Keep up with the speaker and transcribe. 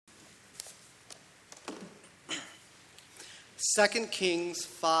2 Kings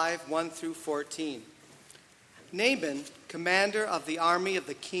 5, 1 through 14. Naaman, commander of the army of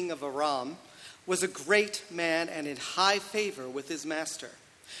the king of Aram, was a great man and in high favor with his master,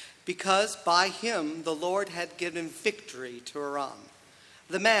 because by him the Lord had given victory to Aram.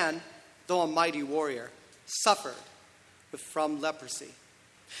 The man, though a mighty warrior, suffered from leprosy.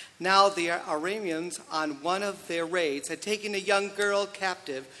 Now the Arameans, on one of their raids, had taken a young girl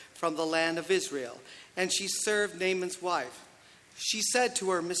captive from the land of Israel, and she served Naaman's wife. She said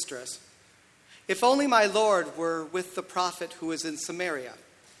to her mistress, "If only my Lord were with the prophet who is in Samaria,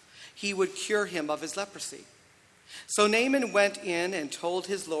 he would cure him of his leprosy." So Naaman went in and told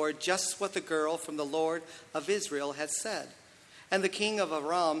his Lord just what the girl from the Lord of Israel had said. And the king of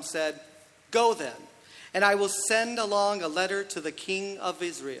Aram said, "Go then, and I will send along a letter to the king of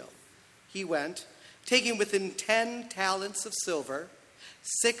Israel." He went, taking with him 10 talents of silver,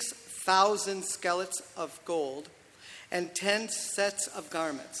 6,000 skellets of gold, and 10 sets of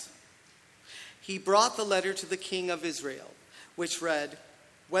garments. He brought the letter to the king of Israel, which read,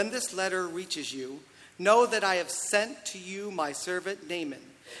 "When this letter reaches you, know that I have sent to you my servant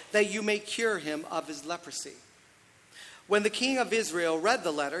Naaman, that you may cure him of his leprosy." When the king of Israel read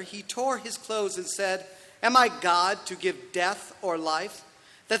the letter, he tore his clothes and said, "Am I God to give death or life,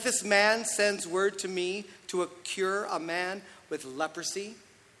 that this man sends word to me to cure a man with leprosy?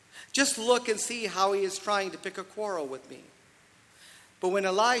 Just look and see how he is trying to pick a quarrel with me." But when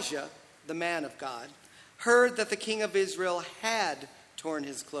Elijah, the man of God, heard that the king of Israel had torn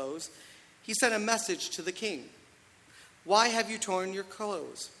his clothes, he sent a message to the king. "Why have you torn your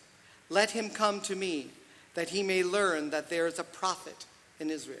clothes? Let him come to me, that he may learn that there is a prophet in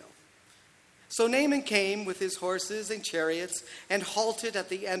Israel." So Naaman came with his horses and chariots and halted at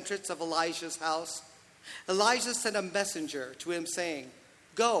the entrance of Elijah's house. Elijah sent a messenger to him saying,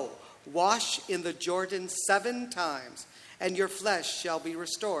 "Go, wash in the Jordan 7 times, and your flesh shall be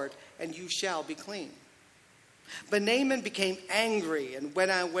restored, and you shall be clean." But Naaman became angry and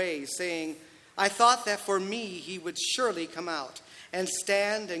went away, saying, "I thought that for me he would surely come out and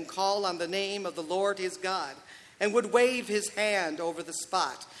stand and call on the name of the Lord his God, and would wave his hand over the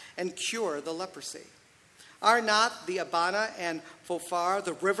spot and cure the leprosy. Are not the Abana and Phophar,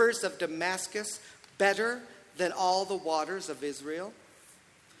 the rivers of Damascus, better than all the waters of Israel?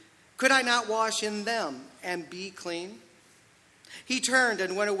 Could I not wash in them and be clean?" He turned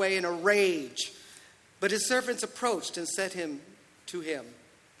and went away in a rage. But his servants approached and said to him,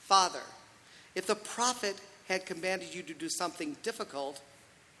 "Father, if the prophet had commanded you to do something difficult,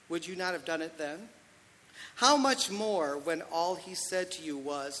 would you not have done it then? How much more when all he said to you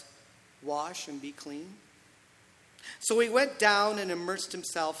was, 'Wash and be clean'?" So he went down and immersed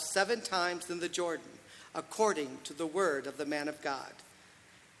himself 7 times in the Jordan, according to the word of the man of God.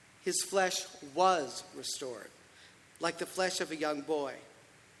 His flesh was restored, like the flesh of a young boy,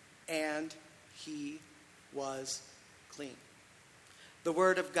 and he was clean. The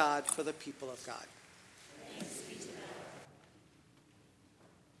word of God for the people of God. Thanks be to God.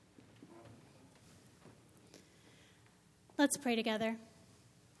 Let's pray together.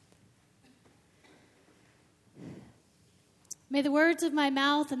 May the words of my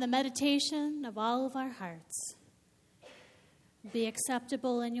mouth and the meditation of all of our hearts be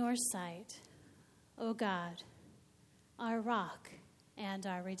acceptable in your sight, O God, our rock and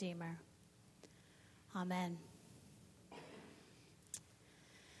our Redeemer. Amen.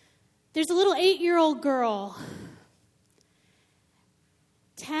 There's a little 8-year-old girl,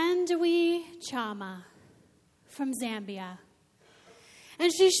 Tandwi Chama, from Zambia.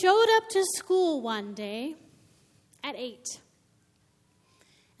 And she showed up to school one day at 8.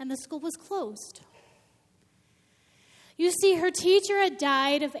 And the school was closed. You see, her teacher had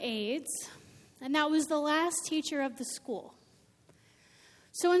died of AIDS, and that was the last teacher of the school.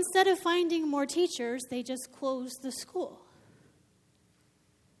 So instead of finding more teachers, they just closed the school.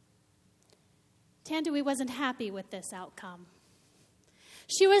 Tandui wasn't happy with this outcome.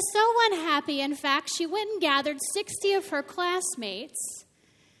 She was so unhappy, in fact, she went and gathered 60 of her classmates,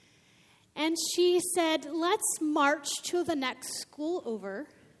 and she said, "Let's march to the next school over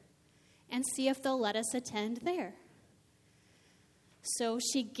and see if they'll let us attend there." So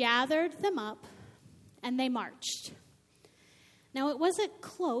she gathered them up, and they marched. Now, it wasn't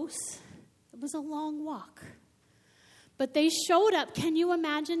close. It was a long walk. But they showed up. Can you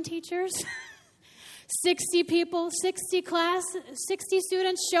imagine, teachers? 60 people, 60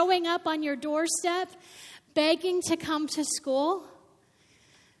 students showing up on your doorstep, begging to come to school.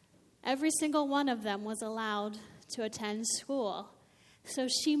 Every single one of them was allowed to attend school. So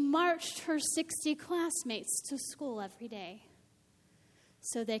she marched her 60 classmates to school every day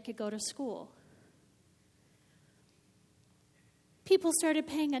so they could go to school. people started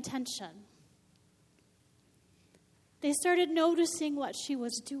paying attention. They started noticing what she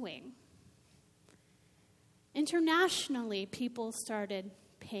was doing. Internationally, people started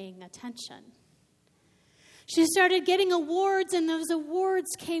paying attention. She started getting awards, and those awards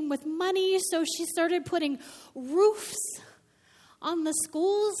came with money, so she started putting roofs on the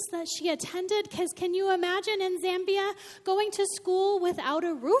schools that she attended. Because can you imagine in Zambia going to school without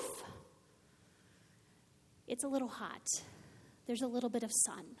a roof? It's a little hot. There's a little bit of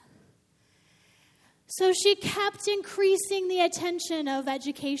sun. So she kept increasing the attention of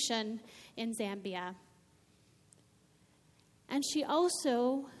education in Zambia. And she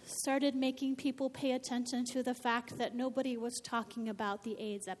also started making people pay attention to the fact that nobody was talking about the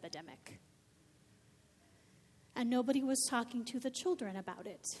AIDS epidemic. And nobody was talking to the children about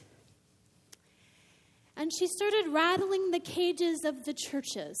it. And she started rattling the cages of the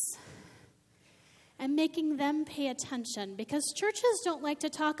churches and making them pay attention, because churches don't like to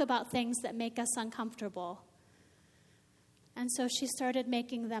talk about things that make us uncomfortable. And so she started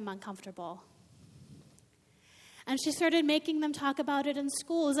making them uncomfortable. And she started making them talk about it in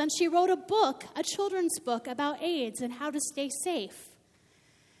schools. And she wrote a book, a children's book about AIDS and how to stay safe.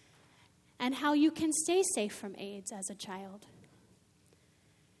 And how you can stay safe from AIDS as a child.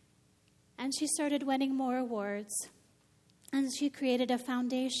 And she started winning more awards. And she created a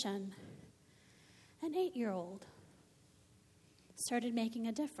foundation. An 8-year-old started making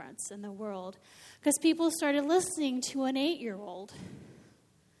a difference in the world. Because people started listening to an 8-year-old.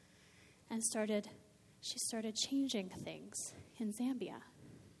 And she started changing things in Zambia.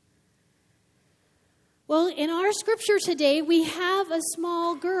 Well, in our scripture today, we have a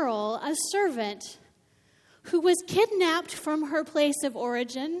small girl, a servant, who was kidnapped from her place of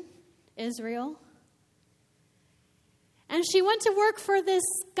origin, Israel. And she went to work for this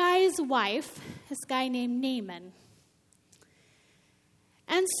guy's wife, this guy named Naaman.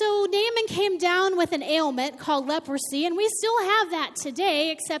 And so Naaman came down with an ailment called leprosy, and we still have that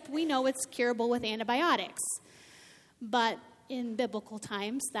today, except we know it's curable with antibiotics. But in biblical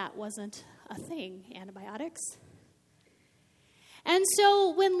times, that wasn't a thing, antibiotics. And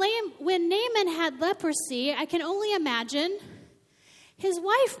so when Naaman had leprosy, I can only imagine his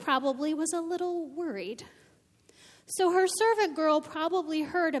wife probably was a little worried. So her servant girl probably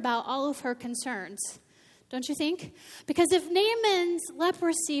heard about all of her concerns. Don't you think? Because if Naaman's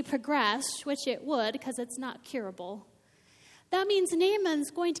leprosy progressed, which it would because it's not curable, that means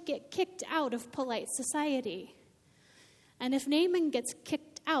Naaman's going to get kicked out of polite society. And if Naaman gets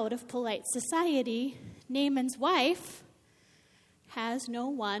kicked out of polite society, Naaman's wife has no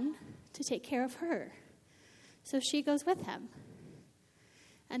one to take care of her. So she goes with him.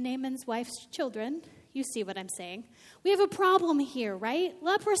 And Naaman's wife's children, you see what I'm saying. We have a problem here, right?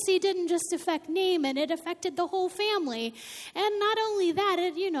 Leprosy didn't just affect Naaman, it affected the whole family. And not only that,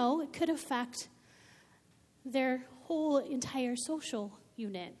 it could affect their whole entire social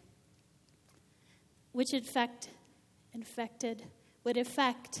unit, which would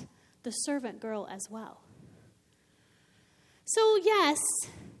affect the servant girl as well. So yes,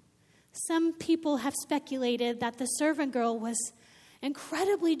 some people have speculated that the servant girl was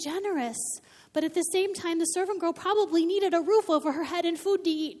incredibly generous, but at the same time, the servant girl probably needed a roof over her head and food to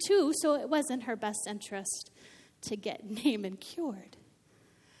eat too, so it wasn't her best interest to get Naaman cured.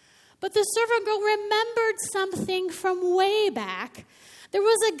 But the servant girl remembered something from way back. There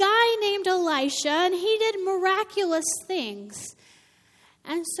was a guy named Elisha, and he did miraculous things.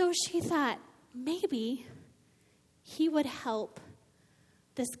 And so she thought, maybe he would help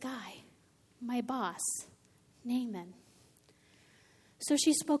this guy, my boss, Naaman. So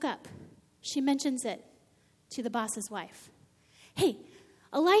she spoke up. She mentions it to the boss's wife. Hey,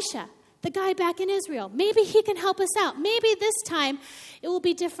 Elisha, the guy back in Israel, maybe he can help us out. Maybe this time it will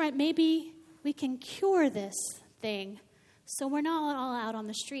be different. Maybe we can cure this thing so we're not all out on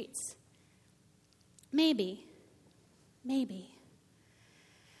the streets. Maybe.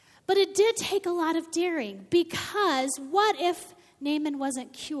 But it did take a lot of daring, because what if Naaman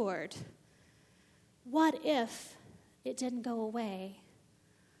wasn't cured? What if it didn't go away?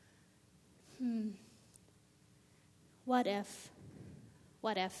 What if?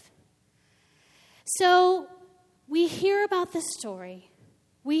 So we hear about this story.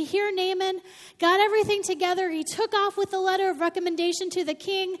 We hear Naaman got everything together. He took off with a letter of recommendation to the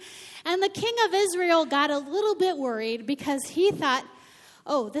king. And the king of Israel got a little bit worried because he thought,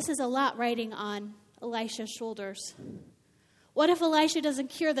 oh, this is a lot riding on Elisha's shoulders. What if Elisha doesn't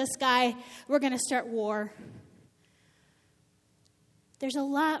cure this guy? We're going to start war. There's a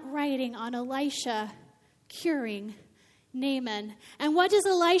lot riding on Elisha curing Naaman. And what does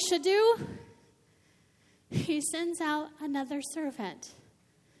Elisha do? he sends out another servant.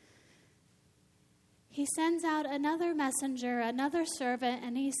 He sends out another messenger, another servant,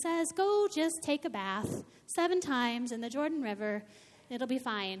 and he says, go just take a bath 7 times in the Jordan River. It'll be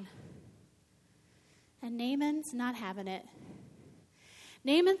fine. And Naaman's not having it.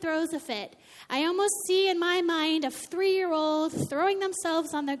 Naaman throws a fit. I almost see in my mind a 3-year-old throwing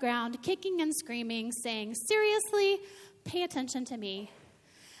themselves on the ground, kicking and screaming, saying, seriously, pay attention to me.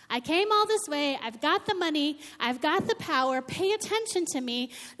 I came all this way. I've got the money. I've got the power. Pay attention to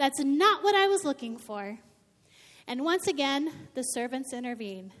me. That's not what I was looking for. And once again, the servants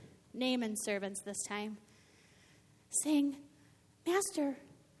intervene. Naaman's servants this time. Saying, Master,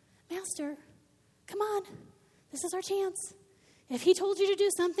 come on. This is our chance. If he told you to do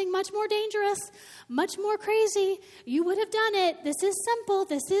something much more dangerous, much more crazy, you would have done it. This is simple.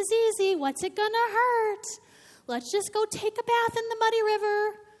 This is easy. What's it going to hurt? Let's just go take a bath in the muddy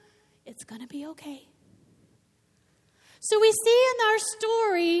river. It's going to be okay. So we see in our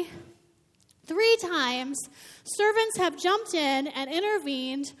story 3 times servants have jumped in and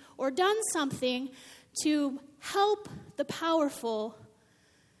intervened or done something to help the powerful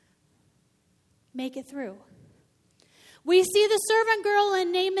make it through. We see the servant girl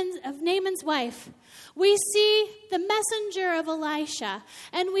and Naaman's wife. We see the messenger of Elisha.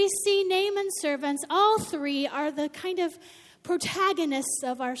 And we see Naaman's servants. All 3 are the kind of protagonists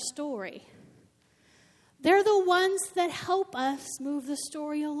of our story. They're the ones that help us move the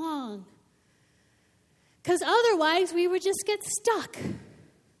story along. Because otherwise, we would just get stuck.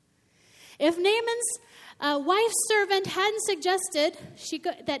 If Naaman's wife's servant hadn't suggested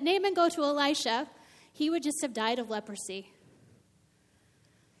that Naaman go to Elisha, he would just have died of leprosy.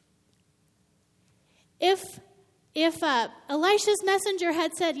 If Elisha's messenger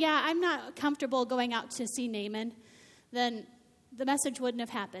had said, yeah, I'm not comfortable going out to see Naaman, then the message wouldn't have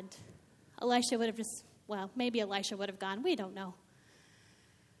happened. Elisha would have maybe Elisha would have gone. We don't know.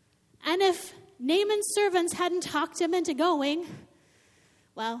 And if Naaman's servants hadn't talked him into going,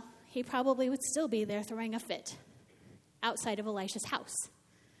 well, he probably would still be there throwing a fit outside of Elisha's house.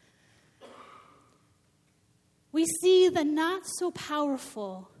 We see the not so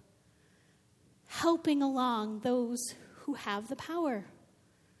powerful helping along those who have the power.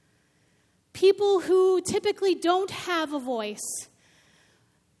 People who typically don't have a voice,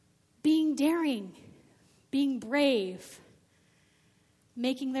 being daring, being brave,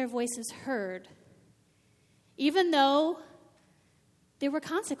 making their voices heard, even though there were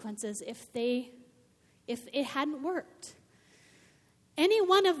consequences if it hadn't worked. Any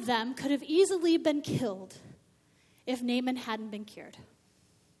one of them could have easily been killed if Naaman hadn't been cured.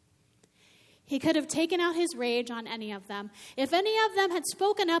 He could have taken out his rage on any of them. If any of them had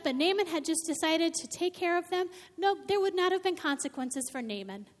spoken up and Naaman had just decided to take care of them, no, there would not have been consequences for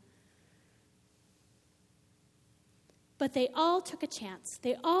Naaman. But they all took a chance.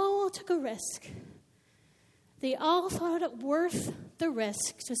 They all took a risk. They all thought it worth the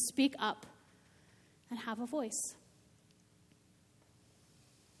risk to speak up and have a voice.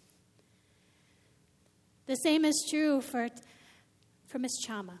 The same is true for Miss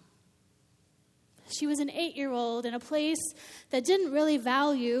Chama. She was an 8-year-old in a place that didn't really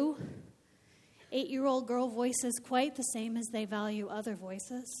value 8-year-old girl voices quite the same as they value other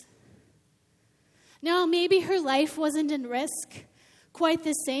voices. Now, maybe her life wasn't in risk quite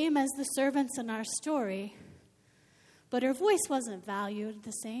the same as the servants in our story, but her voice wasn't valued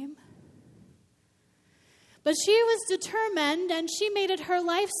the same. But she was determined, and she made it her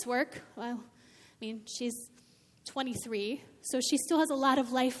life's work. Well, she's 23, so she still has a lot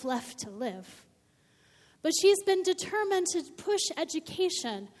of life left to live. But she's been determined to push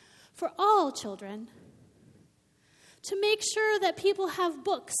education for all children, to make sure that people have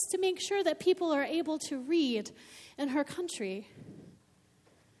books, to make sure that people are able to read in her country.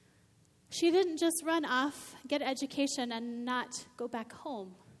 She didn't just run off, get education, and not go back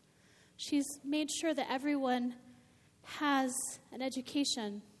home. She's made sure that everyone has an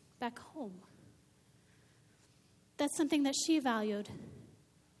education back home. That's something that she valued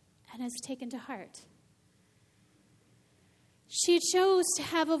and has taken to heart. She chose to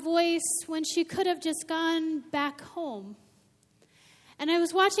have a voice when she could have just gone back home. And I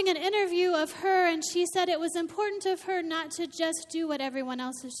was watching an interview of her, and she said it was important of her not to just do what everyone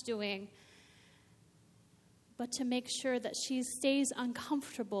else is doing, but to make sure that she stays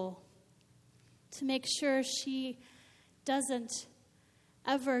uncomfortable, to make sure she doesn't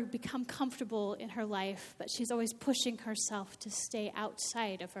ever become comfortable in her life, but she's always pushing herself to stay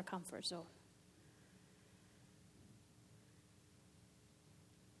outside of her comfort zone.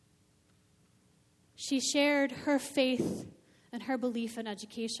 She shared her faith and her belief in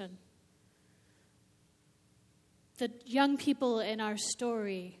education. the young people in our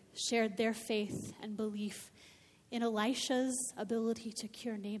story shared their faith and belief in Elisha's ability to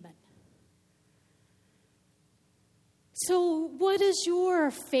cure Naaman. So what is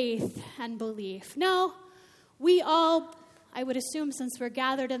your faith and belief? Now, we all, I would assume, since we're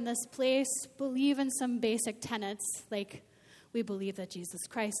gathered in this place, believe in some basic tenets, like we believe that Jesus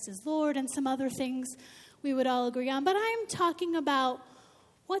Christ is Lord and some other things we would all agree on. But I'm talking about,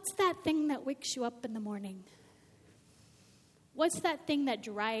 what's that thing that wakes you up in the morning? What's that thing that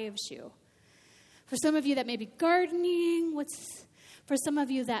drives you? For some of you, that may be gardening. For some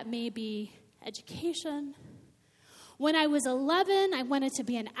of you, that may be education. When I was 11, I wanted to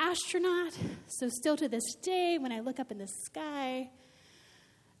be an astronaut. So still to this day, when I look up in the sky,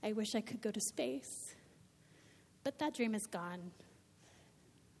 I wish I could go to space. But that dream is gone.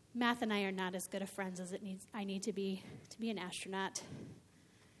 Math and I are not as good of friends as I need to be an astronaut.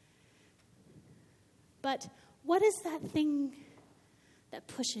 But what is that thing that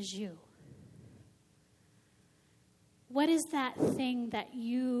pushes you? What is that thing that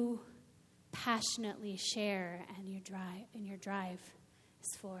you passionately share and your drive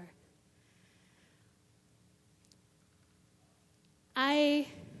is for? I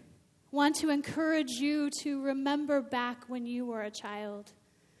want to encourage you to remember back when you were a child.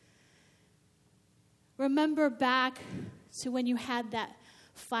 Remember back to when you had that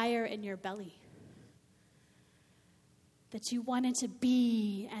fire in your belly that you wanted to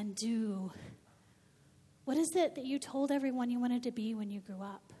be and do. What is it that you told everyone you wanted to be when you grew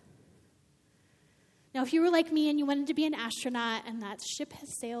up? Now, if you were like me and you wanted to be an astronaut and that ship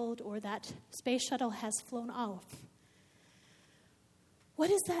has sailed or that space shuttle has flown off, what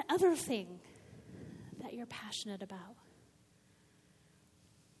is that other thing that you're passionate about?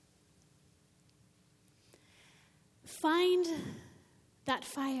 Find that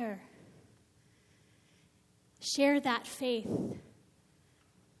fire. Share that faith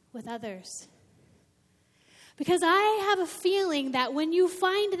with others. Because I have a feeling that when you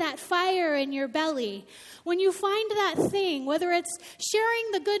find that fire in your belly, when you find that thing, whether it's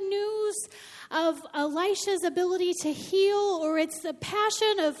sharing the good news of Elisha's ability to heal, or it's the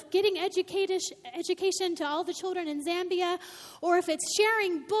passion of getting education to all the children in Zambia, or if it's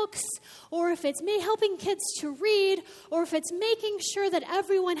sharing books, or if it's helping kids to read, or if it's making sure that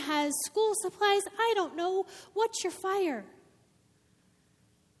everyone has school supplies, I don't know, what's your fire?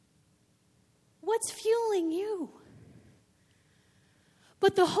 What's fueling you?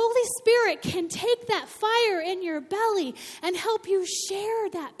 But the Holy Spirit can take that fire in your belly and help you share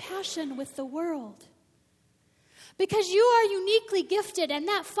that passion with the world. Because you are uniquely gifted, and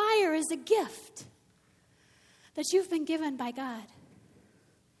that fire is a gift that you've been given by God.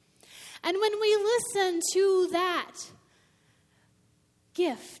 And when we listen to that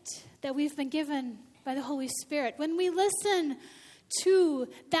gift that we've been given by the Holy Spirit, when we listen to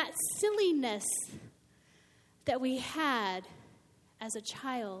that silliness that we had as a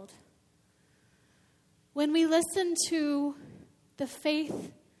child, when we listen to the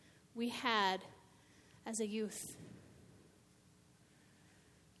faith we had as a youth,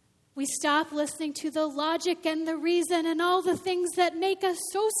 we stop listening to the logic and the reason and all the things that make us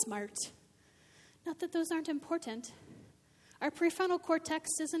so smart. Not that those aren't important. Our prefrontal cortex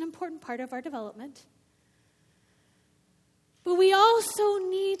is an important part of our development. But we also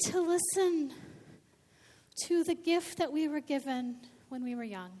need to listen to the gift that we were given when we were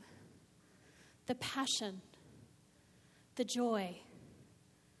young. The passion, the joy,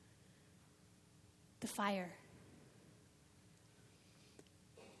 the fire.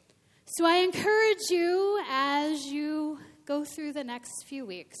 So I encourage you, as you go through the next few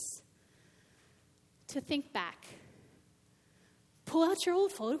weeks, to think back. Pull out your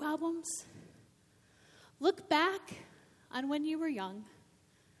old photo albums. Look back on when you were young.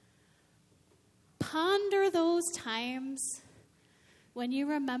 Ponder those times when you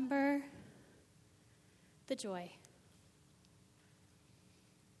remember the joy.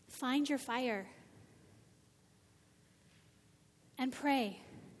 Find your fire and pray.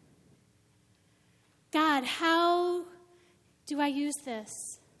 God, how do I use this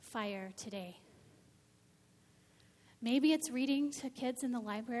fire today? Maybe it's reading to kids in the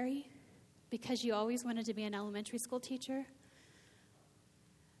library because you always wanted to be an elementary school teacher.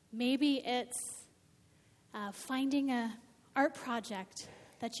 Maybe it's finding an art project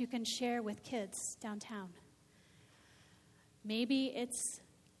that you can share with kids downtown. Maybe it's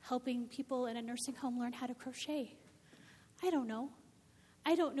helping people in a nursing home learn how to crochet. I don't know.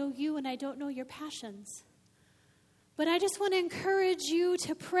 I don't know you, and I don't know your passions. But I just want to encourage you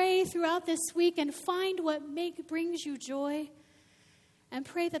to pray throughout this week and find what brings you joy, and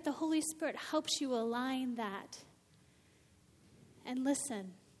pray that the Holy Spirit helps you align that and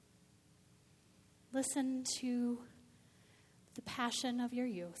listen. Listen to the passion of your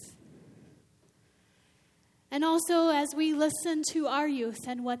youth. And also as we listen to our youth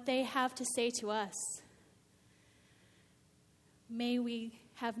and what they have to say to us, may we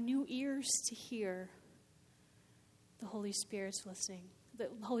have new ears to hear the Holy Spirit's listening, the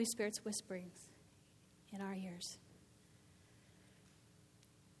Holy Spirit's whisperings in our ears.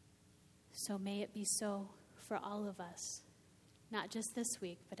 So may it be so for all of us, not just this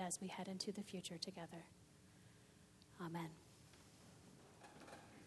week, but as we head into the future together. Amen.